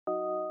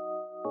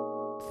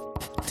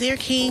Dear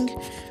King,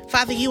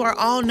 Father, you are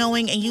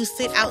all-knowing and you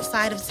sit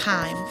outside of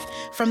time.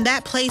 From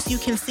that place, you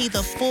can see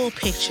the full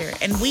picture,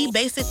 and we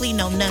basically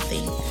know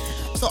nothing.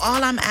 So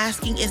all I'm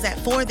asking is that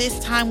for this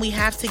time we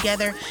have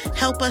together,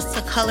 help us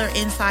to color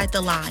inside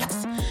the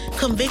lines.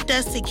 Convict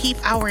us to keep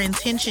our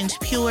intentions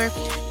pure.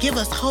 Give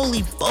us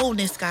holy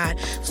boldness, God,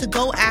 to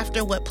go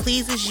after what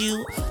pleases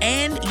you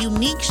and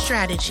unique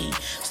strategy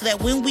so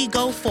that when we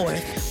go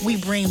forth, we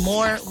bring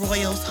more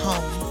royals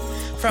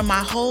home. From my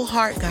whole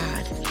heart,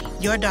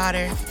 God, your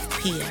daughter,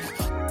 Pia.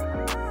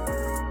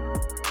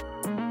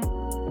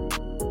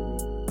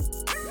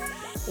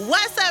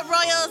 What's up,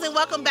 Royals, and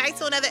welcome back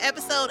to another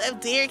episode of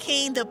Dear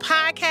King, the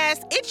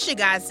podcast. It's your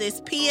god,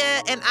 sis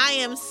Pia, and I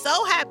am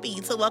so happy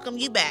to welcome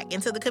you back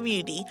into the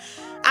community.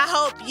 I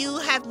hope you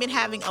have been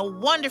having a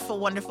wonderful,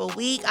 wonderful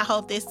week. I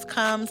hope this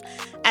comes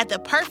at the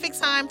perfect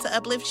time to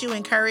uplift you,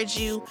 encourage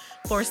you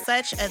for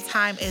such a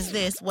time as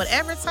this,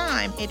 whatever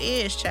time it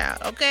is,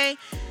 child, okay?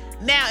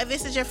 Now, if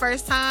this is your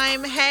first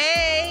time,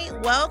 hey,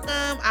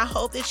 welcome. I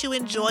hope that you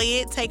enjoy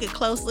it. Take a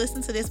close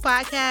listen to this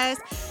podcast.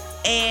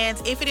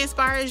 And if it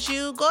inspires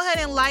you, go ahead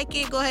and like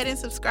it. Go ahead and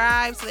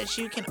subscribe so that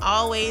you can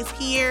always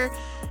hear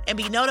and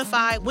be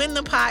notified when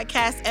the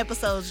podcast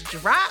episodes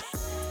drop.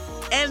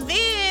 And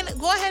then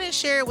go ahead and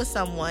share it with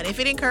someone. If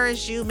it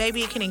encouraged you,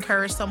 maybe it can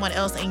encourage someone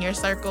else in your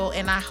circle.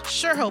 And I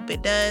sure hope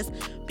it does,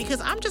 because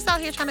I'm just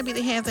out here trying to be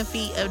the hands and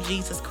feet of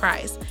Jesus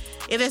Christ.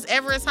 If there's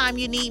ever a time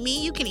you need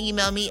me, you can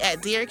email me at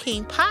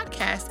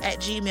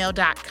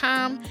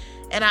dearkingpodcast@gmail.com.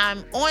 And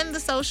I'm on the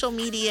social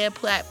media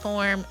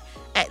platform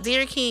at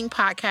Dear King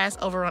Podcast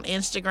over on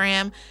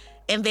Instagram.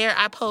 And there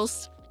I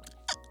post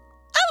a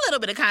little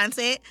bit of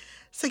content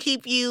to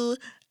keep you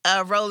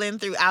rolling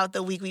throughout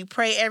the week. We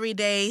pray every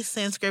day,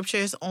 send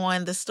scriptures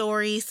on the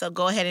story. So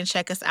go ahead and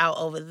check us out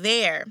over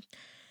there.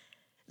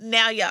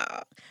 Now,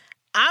 y'all,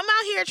 I'm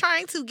out here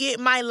trying to get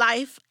my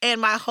life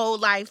and my whole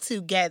life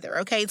together,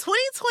 okay?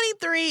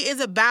 2023 is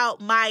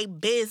about my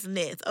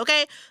business,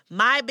 okay?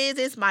 My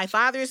business, my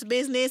father's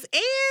business,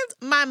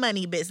 and my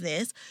money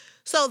business.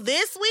 So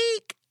this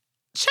week,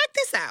 check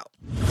this out.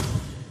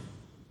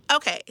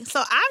 Okay, so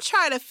I've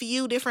tried a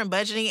few different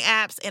budgeting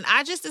apps, and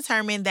I just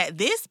determined that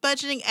this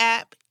budgeting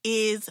app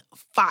is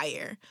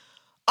fire.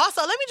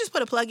 Also, let me just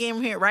put a plug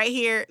in here, right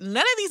here. None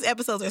of these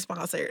episodes are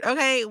sponsored,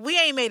 okay? We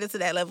ain't made it to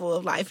that level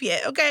of life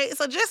yet, okay?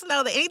 So just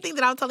know that anything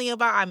that I'm telling you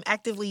about, I'm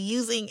actively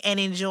using and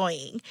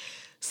enjoying.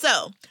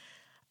 So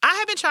I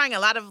have been trying a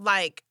lot of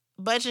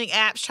budgeting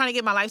apps, trying to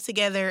get my life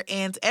together,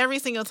 and every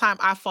single time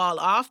I fall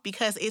off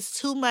because it's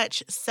too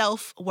much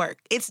self-work.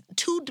 It's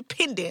too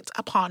dependent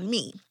upon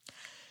me.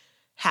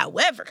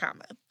 However,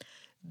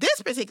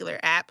 this particular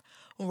app,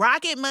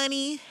 Rocket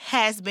Money,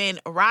 has been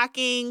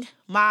rocking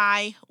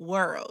my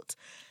world.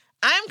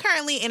 I'm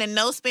currently in a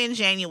no-spend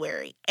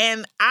January,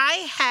 and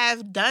I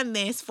have done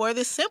this for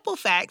the simple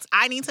fact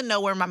I need to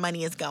know where my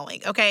money is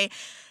going, okay?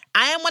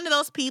 I am one of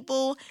those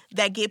people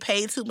that get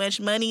paid too much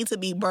money to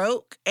be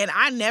broke, and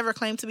I never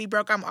claim to be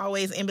broke. I'm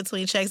always in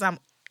between checks. I'm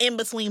in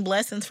between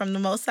blessings from the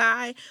Most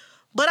High.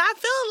 But I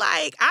feel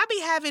like I be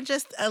having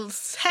just a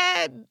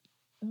tad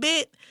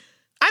bit,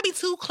 I be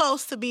too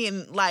close to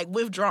being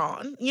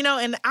withdrawn,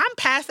 and I'm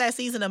past that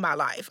season of my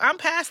life. I'm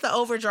past the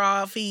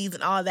overdraw fees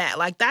and all that.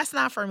 That's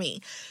not for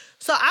me.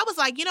 So I was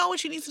like, you know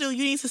what you need to do?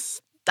 You need to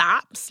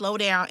slow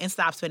down, and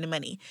stop spending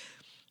money.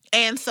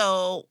 And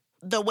so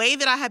the way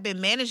that I have been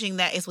managing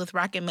that is with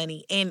Rocket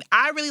Money. And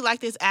I really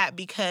like this app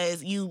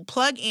because you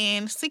plug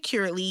in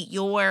securely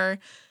your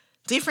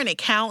different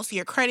accounts,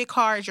 your credit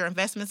cards, your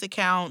investments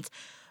accounts,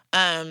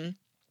 any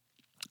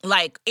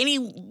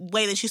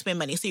way that you spend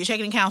money. So your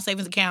checking accounts,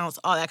 savings accounts,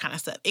 all that kind of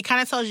stuff. It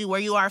kind of tells you where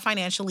you are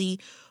financially,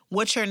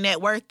 what your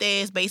net worth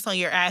is based on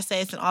your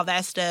assets and all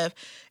that stuff.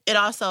 It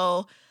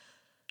also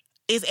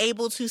is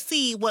able to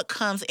see what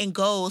comes and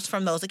goes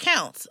from those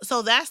accounts.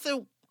 So that's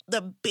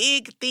the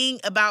big thing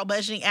about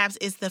budgeting apps,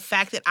 is the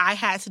fact that I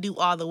had to do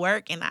all the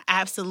work, and I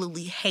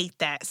absolutely hate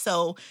that.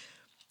 So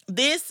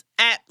this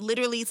app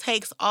literally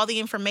takes all the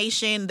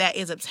information that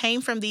is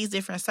obtained from these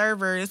different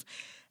servers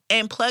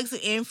and plugs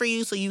it in for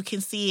you so you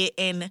can see it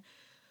in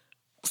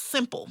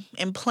simple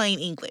and plain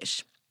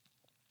English.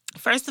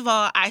 First of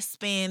all, I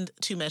spend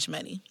too much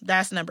money.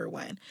 That's number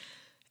one.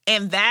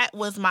 And that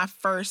was my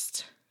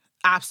first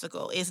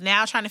obstacle, is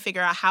now trying to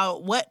figure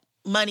out what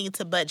money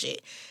to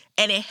budget.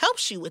 And it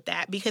helps you with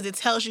that because it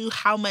tells you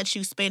how much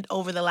you spent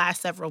over the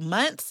last several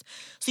months.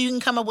 So you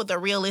can come up with a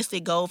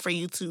realistic goal for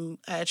you to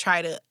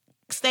try to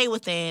stay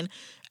within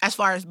as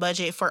far as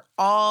budget for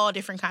all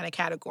different kind of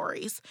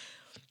categories.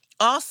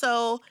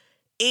 Also,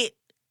 it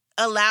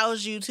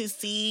allows you to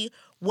see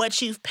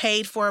what you've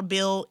paid for a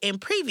bill in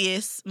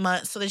previous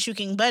months so that you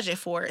can budget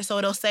for it. So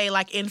it'll say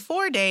in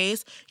 4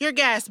 days, your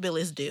gas bill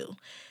is due.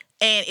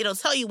 And it'll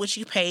tell you what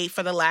you paid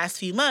for the last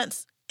few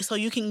months. So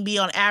you can be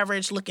on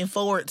average looking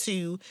forward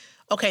to,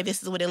 okay,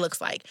 this is what it looks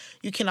like.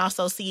 You can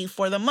also see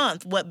for the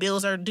month what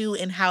bills are due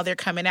and how they're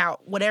coming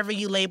out, whatever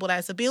you labeled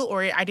as a bill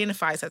or it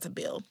identifies as a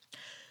bill.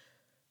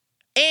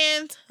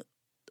 And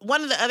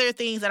one of the other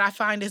things that I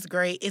find is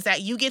great is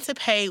that you get to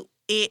pay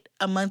it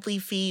a monthly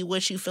fee,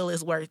 which you feel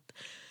is worth.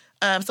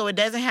 So it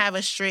doesn't have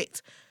a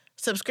strict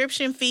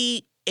subscription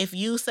fee. If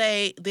you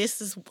say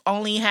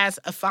only has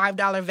a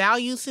 $5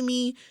 value to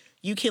me,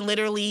 you can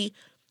literally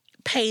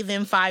pay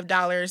them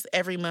 $5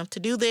 every month to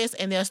do this,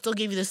 and they'll still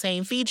give you the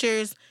same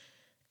features.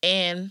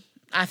 And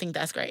I think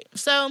that's great.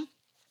 So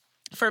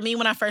for me,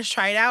 when I first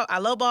tried it out, I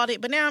lowballed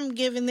it, but now I'm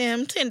giving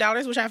them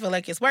 $10, which I feel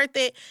like is worth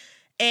it.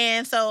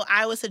 And so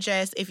I would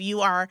suggest, if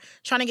you are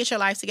trying to get your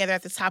life together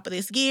at the top of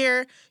this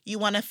year, you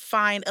want to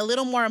find a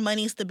little more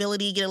money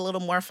stability, get a little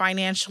more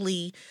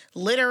financially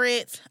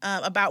literate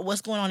about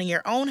what's going on in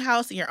your own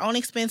house and your own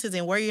expenses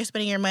and where you're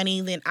spending your money,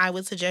 then I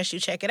would suggest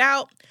you check it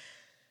out.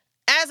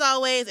 As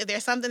always, if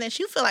there's something that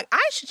you feel like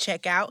I should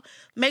check out,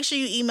 make sure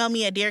you email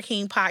me at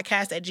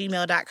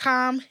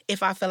dearkingpodcast@gmail.com.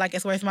 If I feel like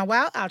it's worth my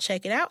while, I'll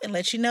check it out and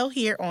let you know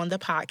here on the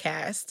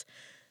podcast.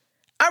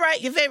 All right,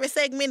 your favorite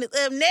segment is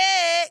up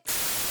next.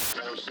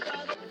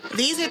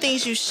 These are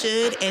things you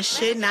should and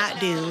should not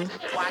do.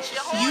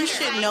 You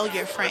should know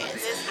your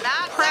friends.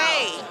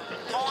 Pray.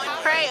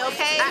 Pray,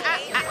 okay?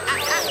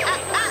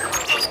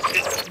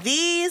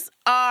 These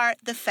are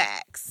the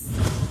facts.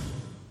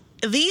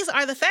 These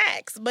are the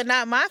facts, but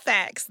not my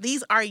facts.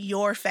 These are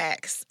your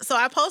facts. So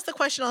I posted a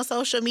question on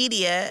social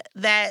media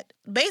that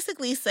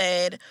basically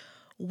said,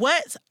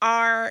 what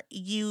are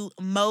you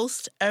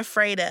most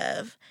afraid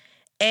of?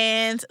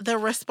 And the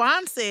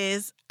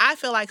responses, I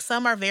feel like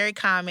some are very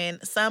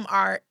common, some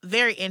are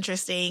very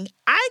interesting.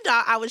 I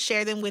thought I would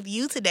share them with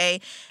you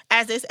today,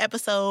 as this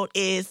episode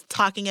is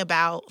talking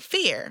about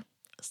fear,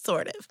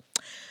 sort of.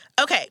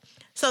 Okay,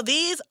 so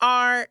these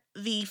are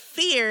the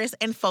fears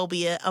and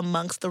phobia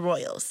amongst the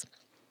royals.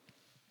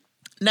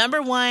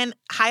 Number one,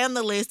 high on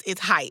the list, is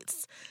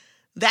heights.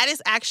 That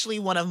is actually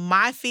one of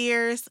my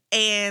fears,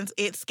 and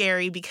it's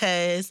scary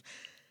because,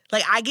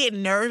 like, I get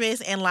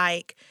nervous and,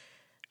 like,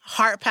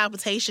 heart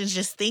palpitations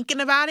just thinking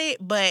about it,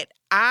 but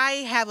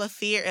I have a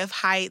fear of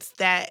heights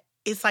that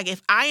it's like,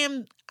 if I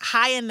am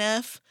high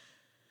enough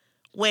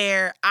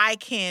where I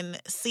can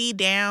see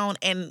down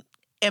and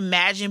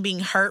imagine being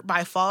hurt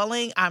by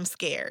falling, I'm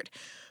scared.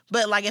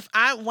 But like,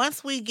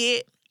 once we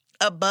get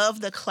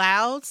above the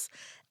clouds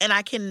and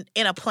I can,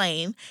 in a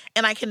plane,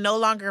 and I can no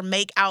longer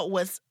make out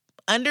what's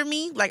under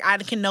me, like I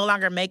can no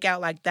longer make out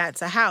like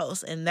that's a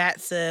house and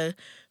that's a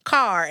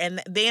car,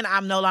 and then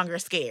I'm no longer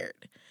scared.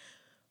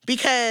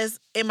 Because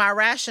in my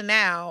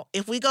rationale,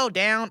 if we go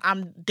down,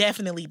 I'm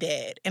definitely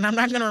dead. And I'm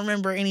not going to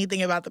remember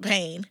anything about the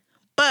pain.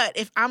 But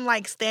if I'm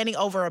like standing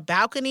over a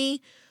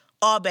balcony,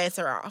 all bets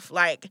are off.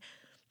 Like,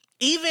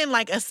 even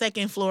like a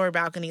second floor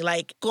balcony,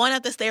 like going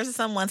up the stairs of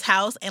someone's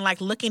house and like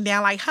looking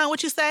down like,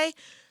 what you say?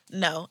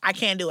 No, I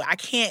can't do it. I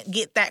can't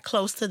get that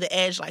close to the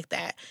edge like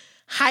that.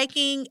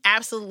 Hiking,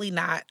 absolutely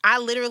not. I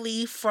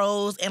literally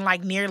froze and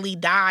like nearly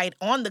died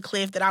on the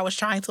cliff that I was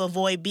trying to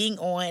avoid being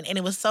on. And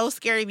it was so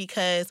scary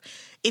because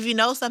if you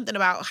know something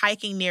about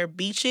hiking near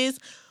beaches,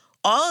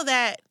 all of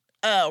that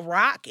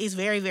rock is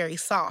very, very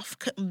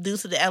soft due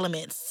to the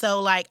elements.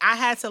 So like I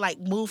had to like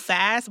move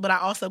fast, but I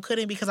also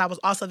couldn't because I was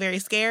also very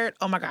scared.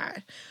 Oh my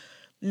God,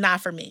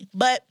 not for me.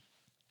 But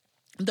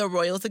the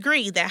royals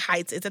agree that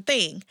heights is a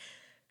thing.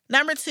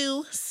 Number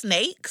 2,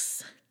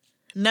 snakes.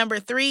 Number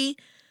 3,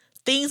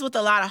 things with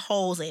a lot of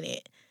holes in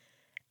it.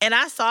 And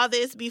I saw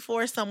this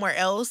before somewhere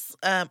else.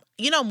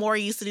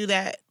 Maury used to do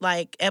that,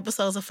 like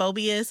episodes of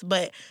phobias,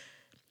 but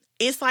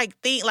it's like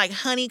like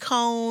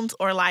honeycombs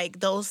or like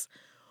those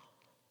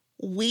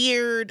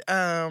weird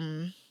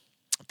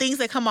things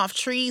that come off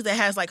trees that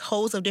has like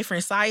holes of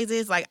different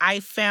sizes. Like I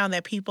found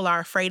that people are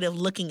afraid of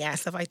looking at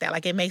stuff like that.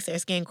 Like it makes their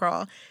skin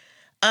crawl.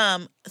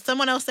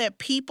 Someone else said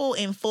people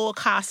in full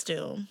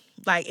costume.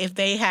 Like if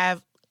they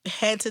have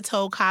head to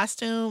toe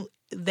costume,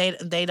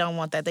 they don't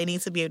want that. They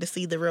need to be able to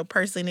see the real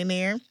person in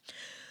there.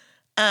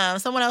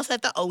 Someone else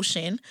said the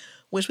ocean,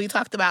 which we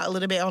talked about a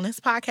little bit on this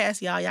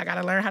podcast. Y'all got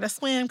to learn how to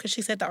swim, because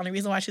she said the only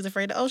reason why she's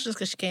afraid of the ocean is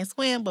because she can't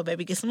swim, but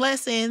baby, get some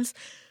lessons.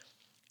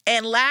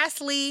 And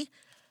lastly,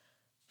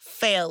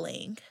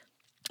 failing.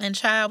 And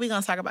child, we're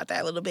going to talk about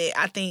that a little bit,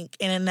 I think,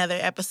 in another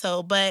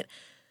episode. But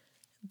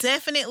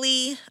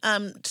definitely,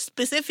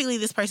 specifically,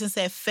 this person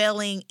said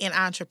failing in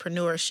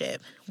entrepreneurship,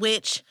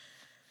 which,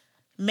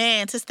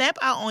 man, to step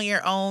out on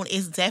your own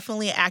is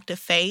definitely an act of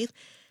faith.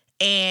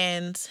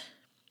 And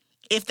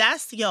if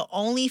that's your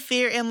only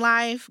fear in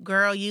life,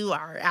 girl, you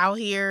are out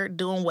here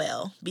doing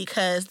well.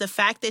 Because the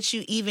fact that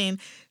you even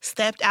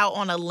stepped out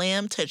on a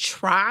limb to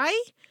try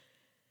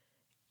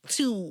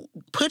to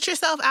put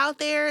yourself out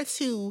there,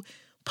 to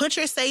put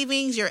your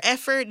savings, your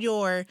effort,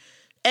 your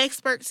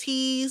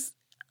expertise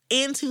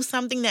into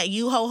something that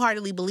you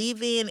wholeheartedly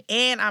believe in,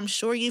 and I'm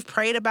sure you've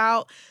prayed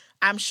about,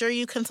 I'm sure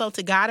you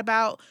consulted God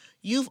about,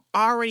 you've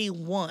already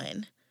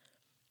won.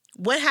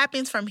 What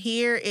happens from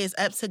here is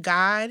up to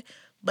God,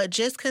 but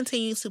just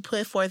continue to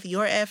put forth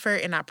your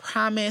effort, and I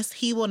promise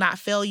He will not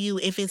fail you.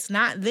 If it's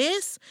not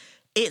this,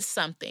 it's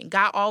something.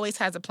 God always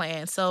has a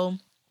plan. So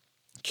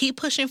keep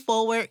pushing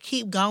forward,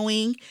 keep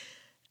going,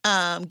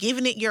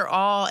 giving it your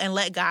all, and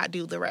let God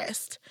do the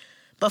rest.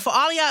 But for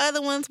all of y'all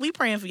other ones, we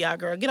praying for y'all,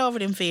 girl. Get over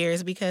them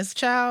fears because,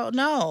 child,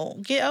 no.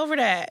 Get over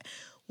that.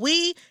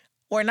 We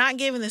were not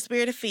given the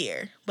spirit of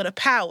fear, but of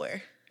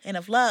power and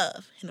of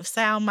love and of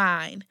sound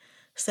mind,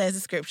 says the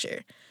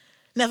scripture.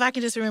 Now, if I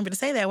can just remember to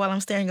say that while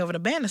I'm staring over the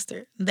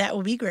banister, that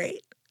would be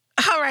great.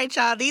 All right,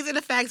 y'all. These are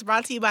the facts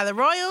brought to you by the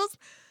Royals.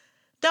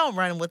 Don't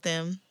run with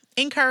them.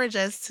 Encourage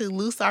us to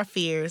loose our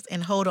fears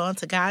and hold on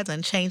to God's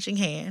unchanging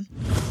hand.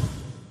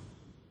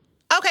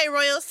 Okay,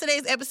 Royals,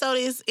 today's episode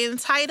is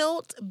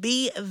entitled,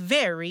 Be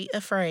Very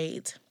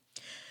Afraid.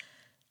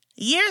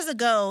 Years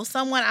ago,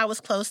 someone I was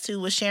close to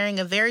was sharing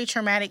a very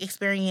traumatic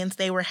experience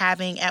they were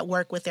having at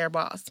work with their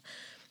boss.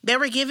 They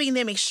were giving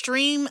them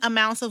extreme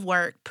amounts of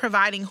work,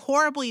 providing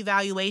horrible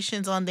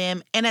evaluations on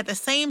them, and at the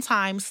same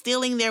time,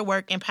 stealing their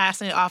work and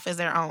passing it off as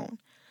their own.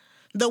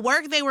 The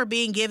work they were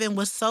being given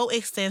was so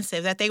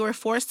extensive that they were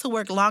forced to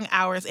work long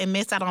hours and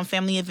miss out on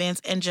family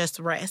events and just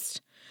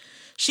rest.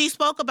 She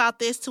spoke about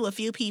this to a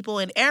few people,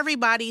 and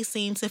everybody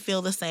seemed to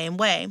feel the same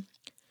way.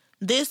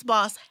 This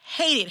boss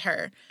hated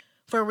her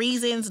for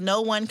reasons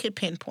no one could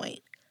pinpoint.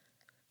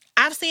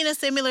 I've seen a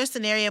similar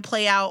scenario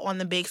play out on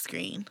the big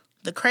screen.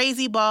 The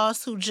crazy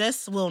boss who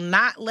just will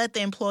not let the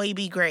employee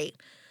be great.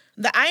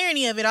 The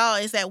irony of it all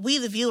is that we,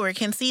 the viewer,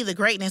 can see the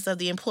greatness of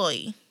the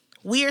employee.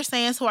 We are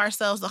saying to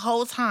ourselves the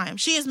whole time,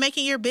 she is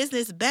making your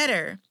business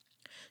better.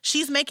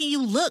 She's making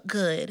you look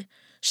good.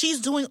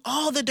 She's doing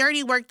all the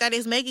dirty work that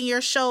is making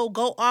your show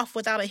go off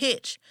without a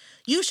hitch.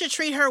 You should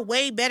treat her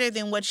way better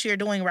than what you're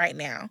doing right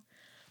now.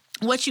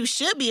 What you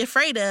should be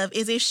afraid of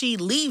is if she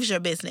leaves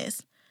your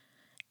business.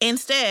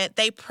 Instead,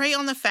 they prey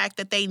on the fact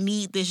that they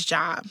need this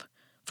job.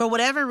 For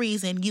whatever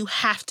reason, you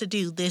have to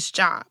do this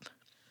job.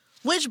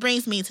 Which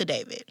brings me to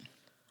David.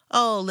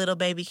 Oh, little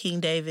baby King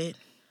David.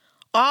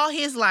 All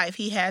his life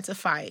he had to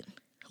fight.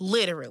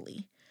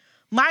 Literally.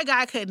 My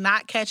guy could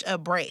not catch a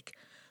break.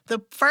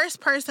 The first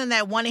person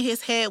that wanted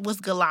his head was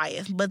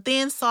Goliath, but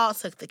then Saul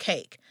took the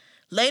cake.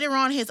 Later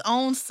on, his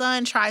own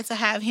son tried to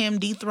have him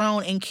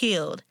dethroned and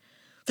killed.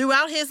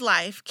 Throughout his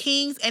life,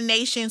 kings and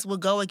nations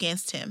would go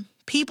against him.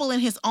 People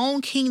in his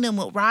own kingdom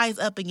would rise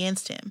up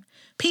against him.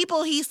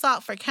 People he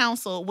sought for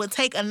counsel would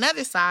take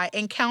another side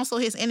and counsel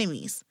his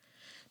enemies.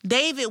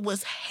 David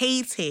was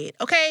hated,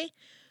 okay?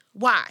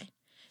 Why?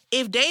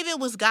 If David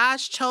was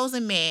God's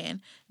chosen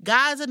man,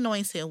 God's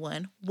anointed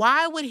one,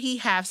 why would he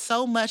have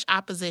so much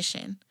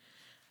opposition?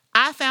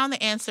 I found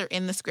the answer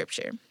in the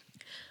scripture.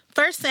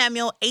 1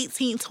 Samuel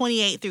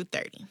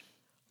 18:28-30.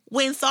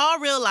 When Saul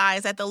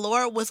realized that the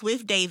Lord was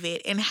with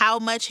David and how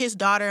much his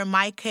daughter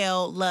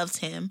Michal loved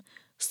him,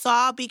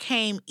 Saul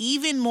became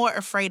even more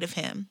afraid of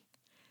him.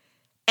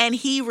 And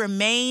he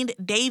remained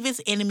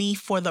David's enemy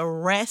for the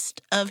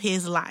rest of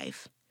his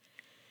life.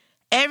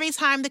 Every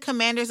time the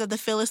commanders of the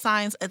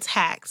Philistines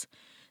attacked,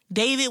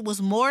 David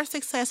was more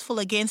successful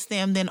against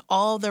them than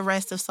all the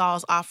rest of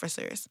Saul's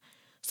officers.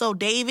 So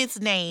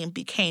David's name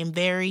became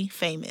very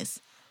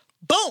famous.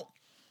 Boom!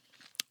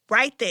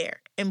 Right there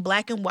in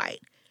black and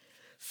white.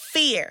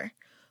 Fear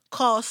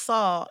caused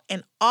Saul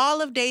and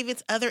all of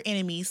David's other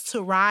enemies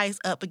to rise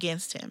up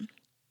against him.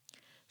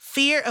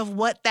 Fear of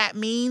what that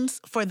means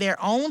for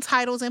their own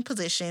titles and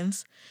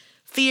positions.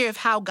 Fear of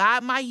how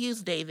God might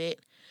use David.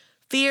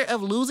 Fear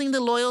of losing the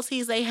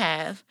loyalties they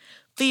have.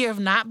 Fear of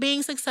not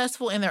being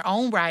successful in their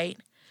own right.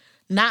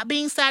 Not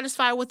being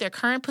satisfied with their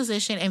current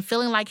position and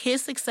feeling like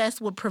his success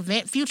would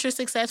prevent future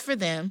success for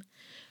them.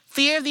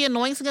 Fear of the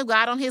anointing of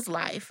God on his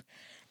life.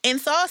 In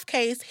Saul's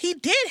case, he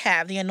did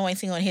have the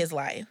anointing on his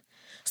life.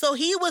 So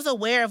he was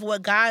aware of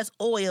what God's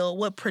oil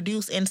would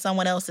produce in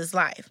someone else's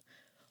life.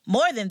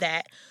 More than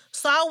that,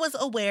 Saul was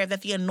aware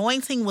that the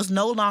anointing was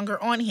no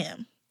longer on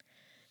him.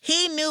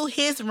 He knew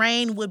his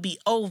reign would be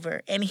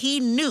over, and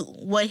he knew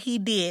what he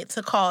did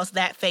to cause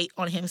that fate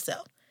on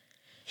himself.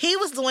 He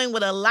was doing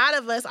what a lot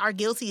of us are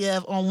guilty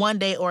of on one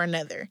day or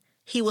another.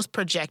 He was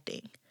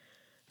projecting.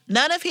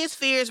 None of his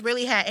fears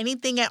really had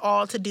anything at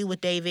all to do with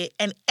David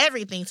and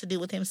everything to do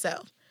with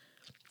himself.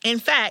 In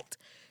fact,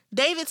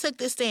 David took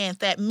the stance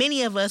that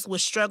many of us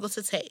would struggle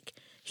to take.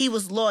 He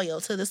was loyal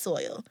to the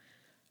soil.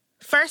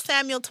 1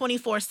 Samuel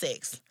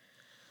 24:6.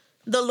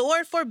 The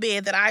Lord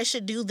forbid that I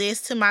should do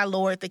this to my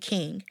Lord the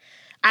king.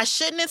 I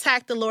shouldn't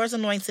attack the Lord's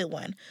anointed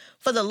one,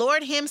 for the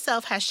Lord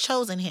himself has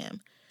chosen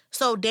him.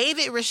 So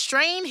David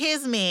restrained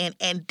his men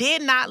and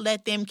did not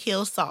let them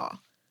kill Saul.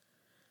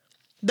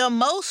 The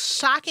most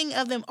shocking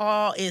of them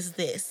all is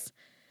this.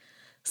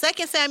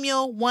 2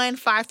 Samuel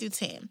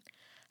 1:5-10.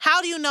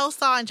 How do you know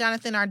Saul and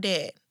Jonathan are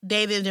dead?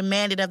 David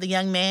demanded of the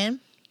young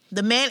man.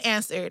 The man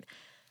answered,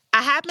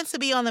 I happened to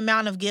be on the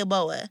Mount of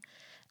Gilboa,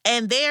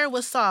 and there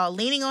was Saul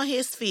leaning on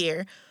his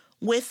spear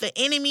with the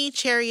enemy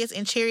chariots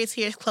and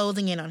charioteers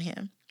closing in on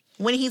him.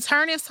 When he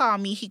turned and saw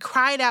me, he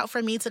cried out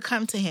for me to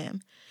come to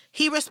him.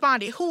 He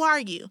responded, Who are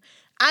you?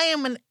 I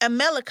am an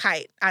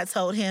Amalekite, I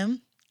told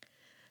him.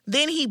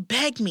 Then he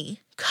begged me,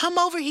 Come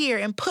over here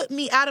and put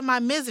me out of my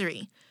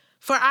misery,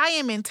 for I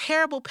am in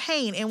terrible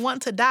pain and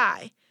want to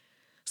die.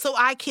 So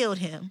I killed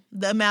him,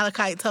 the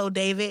Amalekite told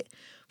David,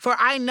 for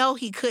I know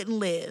he couldn't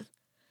live.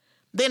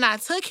 Then I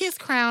took his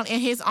crown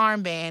and his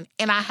armband,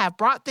 and I have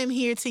brought them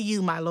here to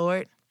you, my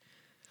lord.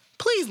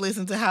 Please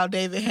listen to how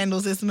David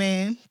handles this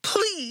man.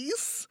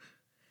 Please.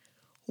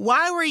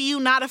 Why were you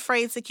not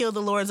afraid to kill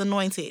the Lord's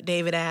anointed?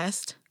 David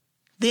asked.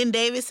 Then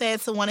David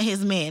said to one of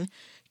his men,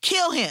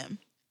 kill him.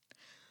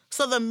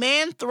 So the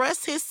man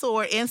thrust his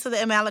sword into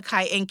the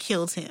Amalekite and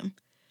killed him.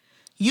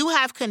 You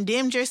have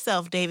condemned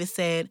yourself, David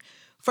said,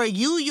 for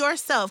you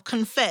yourself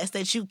confessed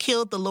that you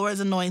killed the Lord's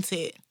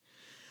anointed.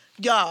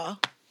 Y'all,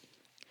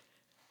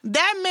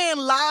 that man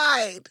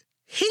lied.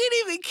 He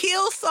didn't even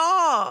kill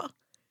Saul.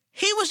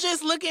 He was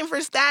just looking for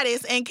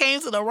status and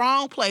came to the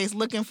wrong place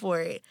looking for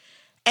it.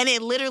 And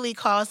it literally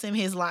cost him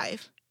his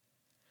life.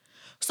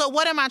 So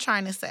what am I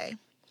trying to say?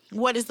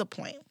 What is the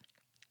point?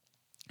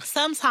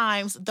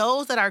 Sometimes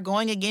those that are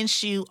going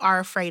against you are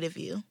afraid of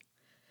you.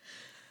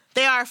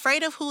 They are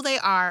afraid of who they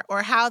are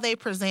or how they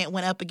present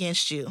when up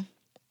against you.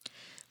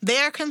 They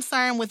are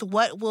concerned with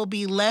what will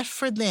be left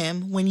for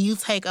them when you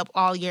take up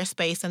all your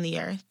space in the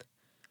earth.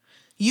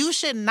 You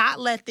should not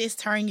let this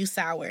turn you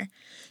sour.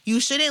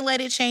 You shouldn't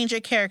let it change your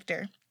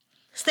character.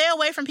 Stay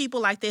away from people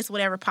like this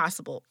whenever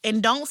possible,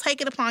 and don't take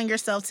it upon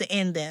yourself to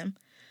end them.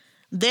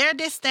 Their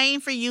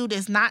disdain for you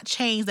does not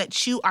change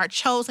that you are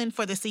chosen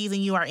for the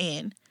season you are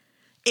in.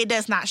 It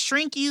does not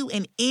shrink you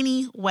in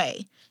any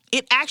way.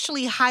 It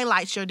actually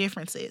highlights your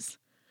differences.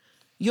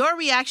 Your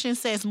reaction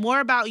says more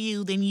about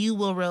you than you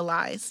will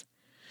realize.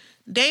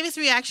 David's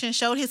reaction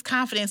showed his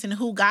confidence in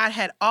who God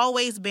had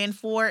always been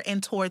for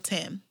and towards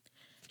him.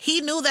 He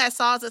knew that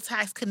Saul's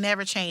attacks could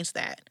never change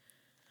that.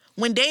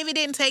 When David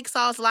didn't take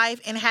Saul's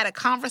life and had a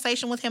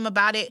conversation with him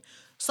about it,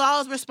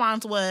 Saul's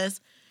response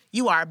was,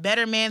 "You are a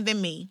better man than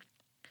me."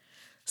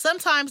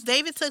 Sometimes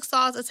David took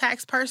Saul's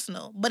attacks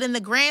personal, but in the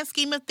grand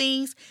scheme of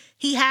things,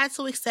 he had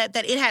to accept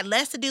that it had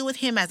less to do with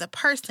him as a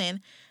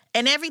person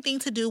and everything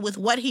to do with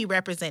what he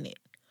represented.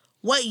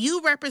 What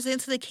you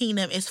represent to the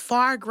kingdom is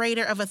far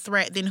greater of a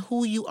threat than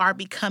who you are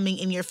becoming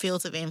in your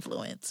fields of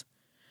influence.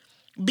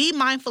 Be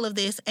mindful of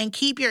this and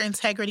keep your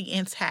integrity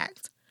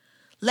intact.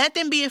 Let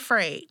them be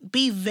afraid.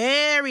 Be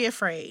very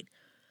afraid.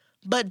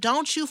 But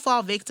don't you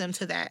fall victim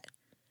to that.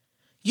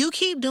 You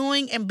keep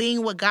doing and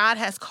being what God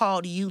has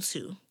called you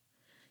to.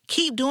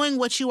 Keep doing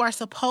what you are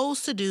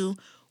supposed to do,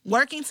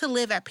 working to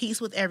live at peace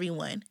with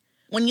everyone.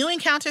 When you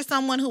encounter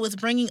someone who is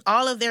bringing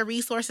all of their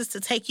resources to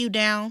take you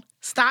down,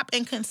 stop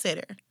and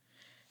consider,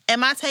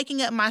 am I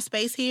taking up my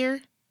space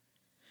here?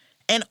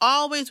 And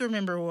always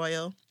remember,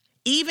 Royal,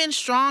 even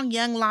strong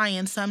young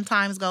lions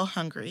sometimes go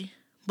hungry,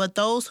 but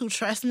those who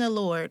trust in the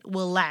Lord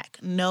will lack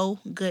no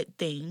good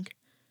thing.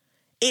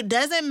 It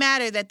doesn't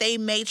matter that they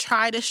may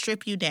try to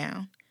strip you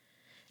down.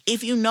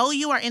 If you know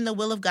you are in the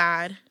will of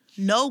God,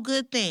 no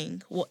good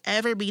thing will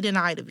ever be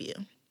denied of you.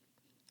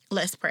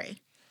 Let's pray.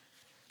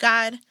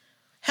 God,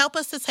 help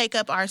us to take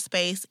up our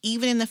space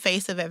even in the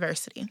face of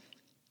adversity.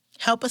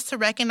 Help us to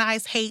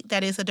recognize hate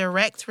that is a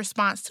direct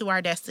response to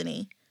our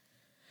destiny.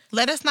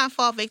 Let us not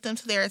fall victim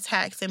to their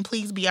attacks, and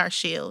please be our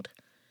shield.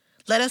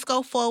 Let us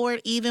go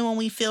forward even when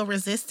we feel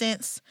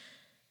resistance.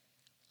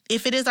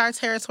 If it is our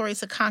territory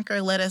to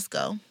conquer, let us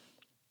go.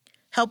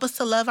 Help us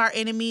to love our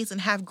enemies and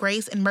have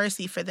grace and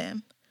mercy for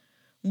them.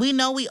 We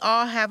know we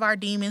all have our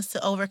demons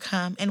to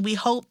overcome, and we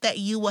hope that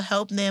you will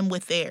help them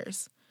with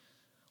theirs.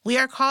 We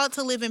are called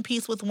to live in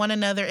peace with one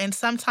another, and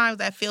sometimes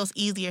that feels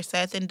easier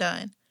said than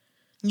done.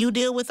 You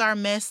deal with our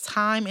mess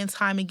time and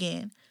time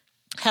again.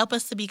 Help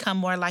us to become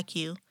more like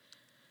you.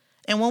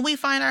 And when we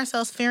find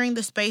ourselves fearing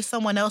the space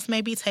someone else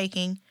may be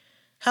taking,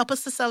 help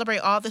us to celebrate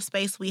all the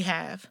space we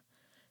have.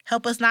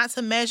 Help us not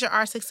to measure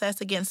our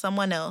success against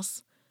someone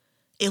else.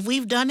 If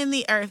we've done in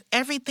the earth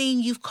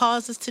everything you've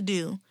caused us to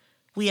do,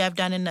 we have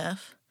done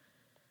enough.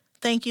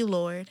 Thank you,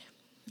 Lord.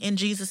 In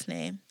Jesus'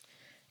 name,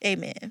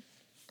 amen.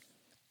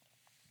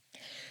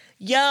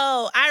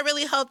 Yo, I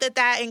really hope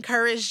that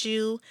encouraged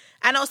you.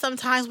 I know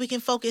sometimes we can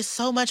focus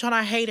so much on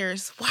our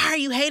haters. Why are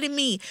you hating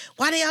me?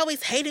 Why they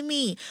always hating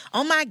me?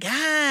 Oh my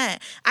God,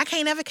 I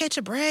can't ever catch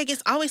a break.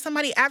 It's always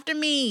somebody after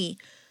me.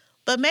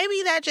 But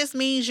maybe that just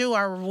means you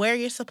are where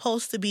you're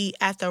supposed to be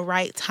at the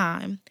right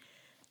time.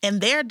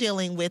 And they're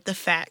dealing with the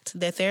fact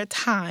that their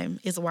time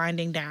is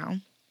winding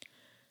down.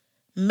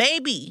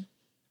 Maybe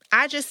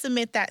I just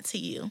submit that to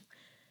you.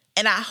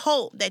 And I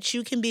hope that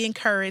you can be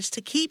encouraged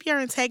to keep your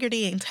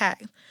integrity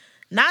intact.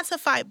 Not to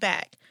fight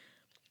back,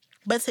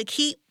 but to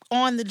keep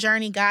on the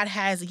journey God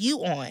has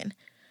you on.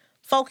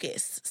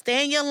 Focus.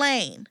 Stay in your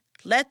lane.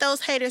 Let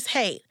those haters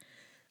hate.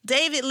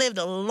 David lived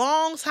a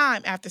long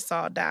time after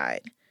Saul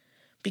died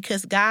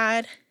because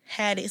God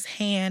had his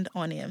hand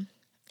on him.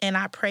 And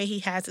I pray he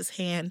has his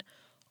hand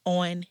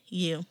on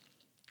you.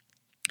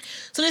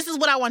 So this is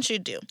what I want you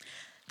to do.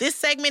 This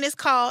segment is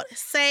called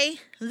Say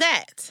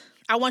That.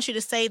 I want you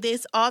to say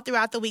this all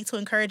throughout the week to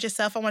encourage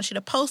yourself. I want you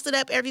to post it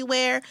up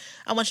everywhere.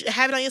 I want you to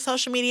have it on your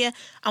social media.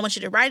 I want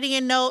you to write it in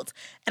your notes.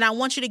 And I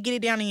want you to get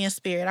it down in your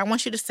spirit. I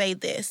want you to say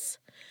this.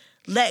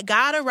 Let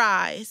God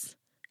arise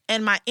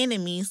and my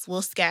enemies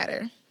will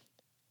scatter.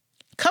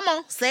 Come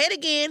on, say it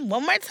again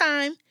one more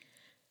time.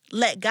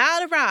 Let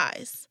God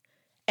arise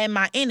and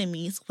my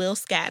enemies will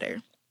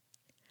scatter.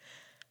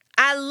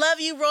 I love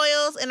you,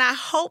 Royals, and I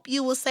hope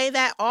you will say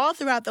that all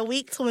throughout the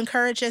week to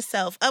encourage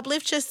yourself,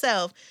 uplift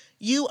yourself.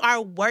 You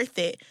are worth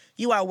it.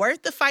 You are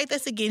worth the fight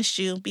that's against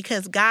you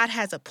because God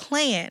has a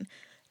plan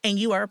and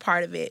you are a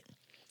part of it.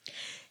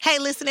 Hey,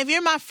 listen, if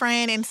you're my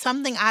friend and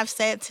something I've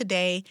said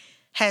today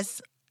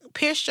has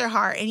pierced your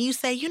heart and you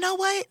say, you know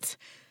what?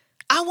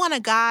 I want a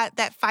God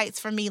that fights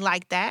for me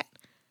like that.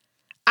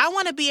 I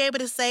want to be able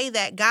to say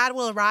that God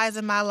will arise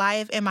in my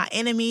life and my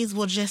enemies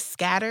will just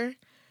scatter.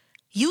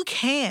 You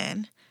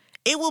can.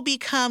 It will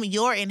become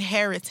your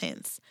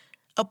inheritance,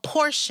 a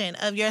portion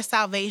of your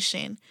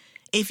salvation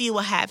if you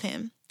will have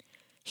him.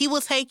 He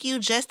will take you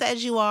just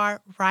as you are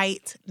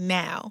right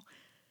now.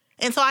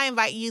 And so I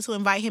invite you to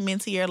invite him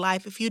into your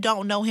life if you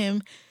don't know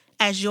him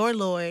as your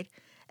Lord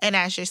and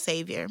as your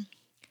Savior.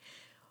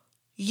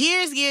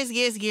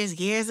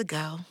 Years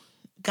ago,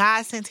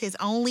 God sent his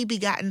only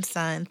begotten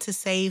Son to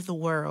save the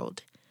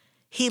world.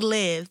 He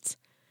lived.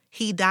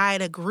 He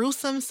died a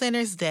gruesome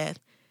sinner's death,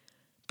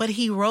 but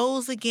he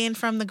rose again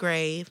from the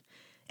grave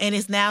and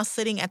is now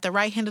sitting at the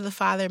right hand of the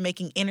Father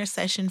making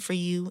intercession for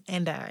you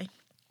and I.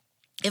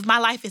 If my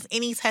life is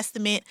any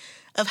testament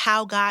of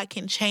how God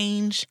can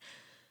change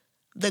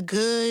the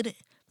good,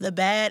 the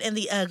bad, and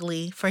the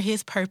ugly for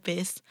his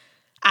purpose,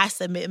 I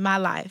submit my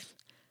life.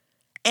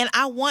 And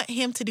I want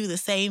him to do the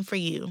same for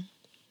you.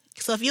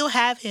 So if you'll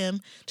have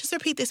him, just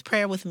repeat this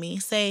prayer with me.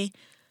 Say,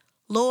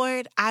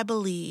 Lord, I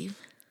believe.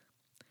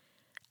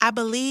 I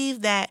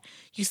believe that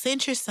you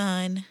sent your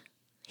Son.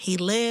 He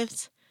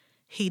lived,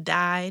 he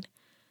died,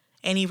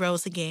 and he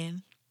rose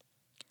again.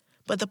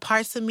 But the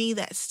parts of me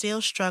that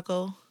still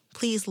struggle,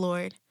 please,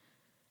 Lord,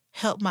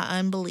 help my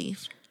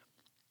unbelief.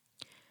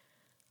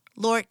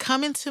 Lord,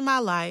 come into my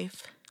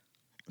life,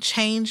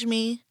 change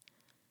me,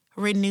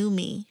 renew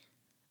me,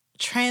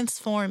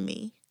 transform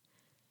me.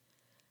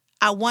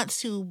 I want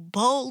to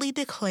boldly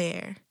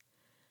declare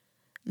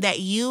that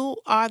you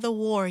are the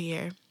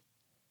warrior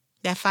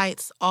that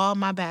fights all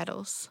my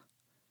battles.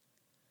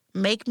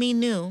 Make me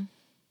new,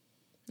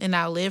 and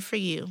I'll live for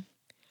you.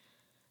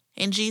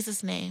 In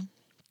Jesus' name,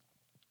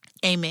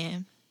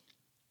 amen.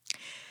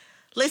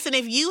 Listen,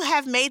 if you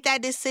have made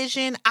that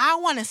decision, I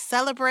want to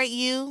celebrate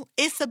you.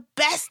 It's the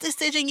best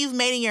decision you've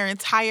made in your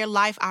entire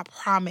life, I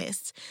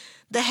promise.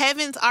 The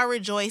heavens are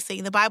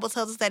rejoicing. The Bible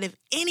tells us that if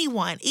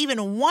anyone,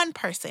 even one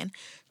person,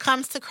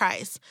 comes to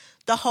Christ,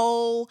 the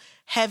whole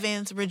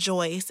heavens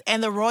rejoice.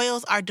 And the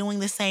Royals are doing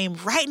the same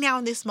right now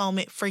in this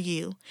moment for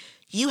you.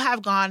 You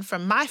have gone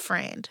from my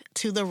friend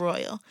to the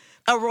Royal.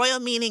 A Royal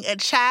meaning a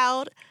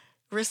child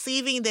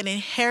receiving the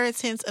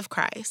inheritance of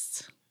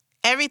Christ.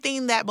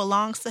 Everything that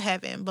belongs to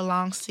heaven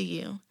belongs to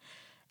you.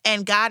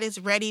 And God is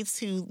ready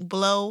to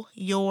blow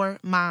your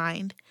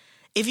mind.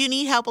 If you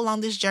need help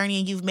along this journey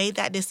and you've made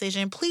that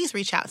decision, please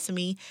reach out to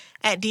me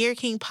at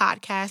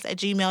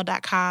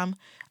dearkingpodcast@gmail.com.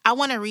 I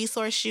want to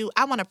resource you.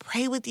 I want to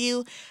pray with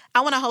you. I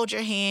want to hold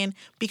your hand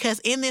because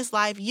in this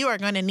life, you are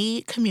going to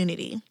need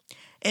community.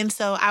 And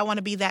so I want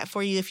to be that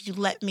for you if you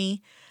let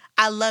me.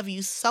 I love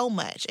you so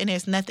much, and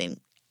there's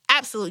nothing,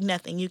 absolutely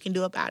nothing you can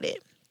do about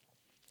it.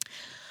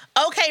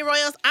 Okay,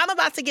 Royals, I'm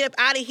about to get up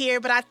out of here,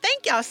 but I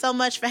thank y'all so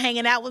much for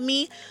hanging out with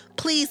me.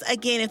 Please,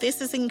 again, if this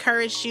has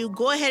encouraged you,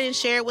 go ahead and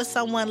share it with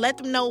someone. Let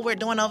them know what we're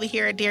doing over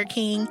here at Dear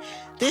King.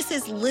 This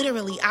is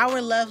literally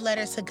our love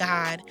letter to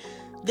God.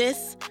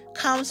 This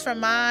comes from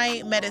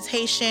my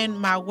meditation,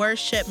 my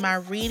worship, my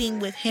reading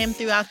with him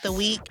throughout the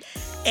week.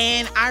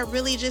 And I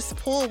really just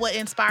pull what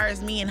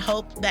inspires me and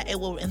hope that it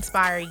will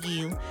inspire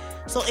you.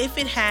 So if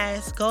it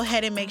has, go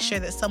ahead and make sure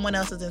that someone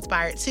else is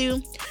inspired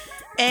too.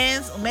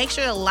 And make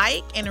sure to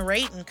like and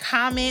rate and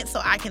comment so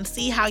I can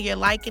see how you're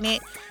liking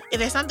it. If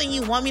there's something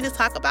you want me to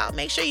talk about,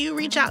 make sure you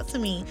reach out to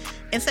me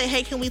and say,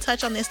 hey, can we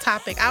touch on this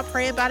topic? I'll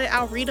pray about it.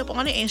 I'll read up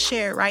on it and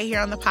share it right here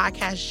on the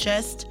podcast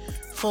just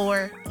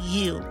for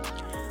you.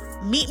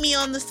 Meet me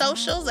on the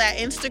socials at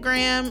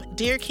Instagram,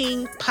 Dear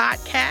King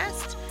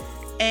Podcast.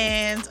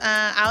 And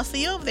I'll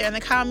see you over there in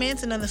the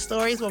comments and in the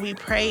stories where we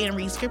pray and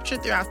read scripture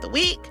throughout the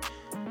week.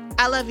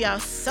 I love y'all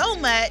so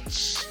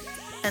much.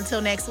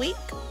 Until next week.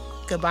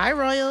 Goodbye,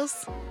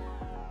 Royals.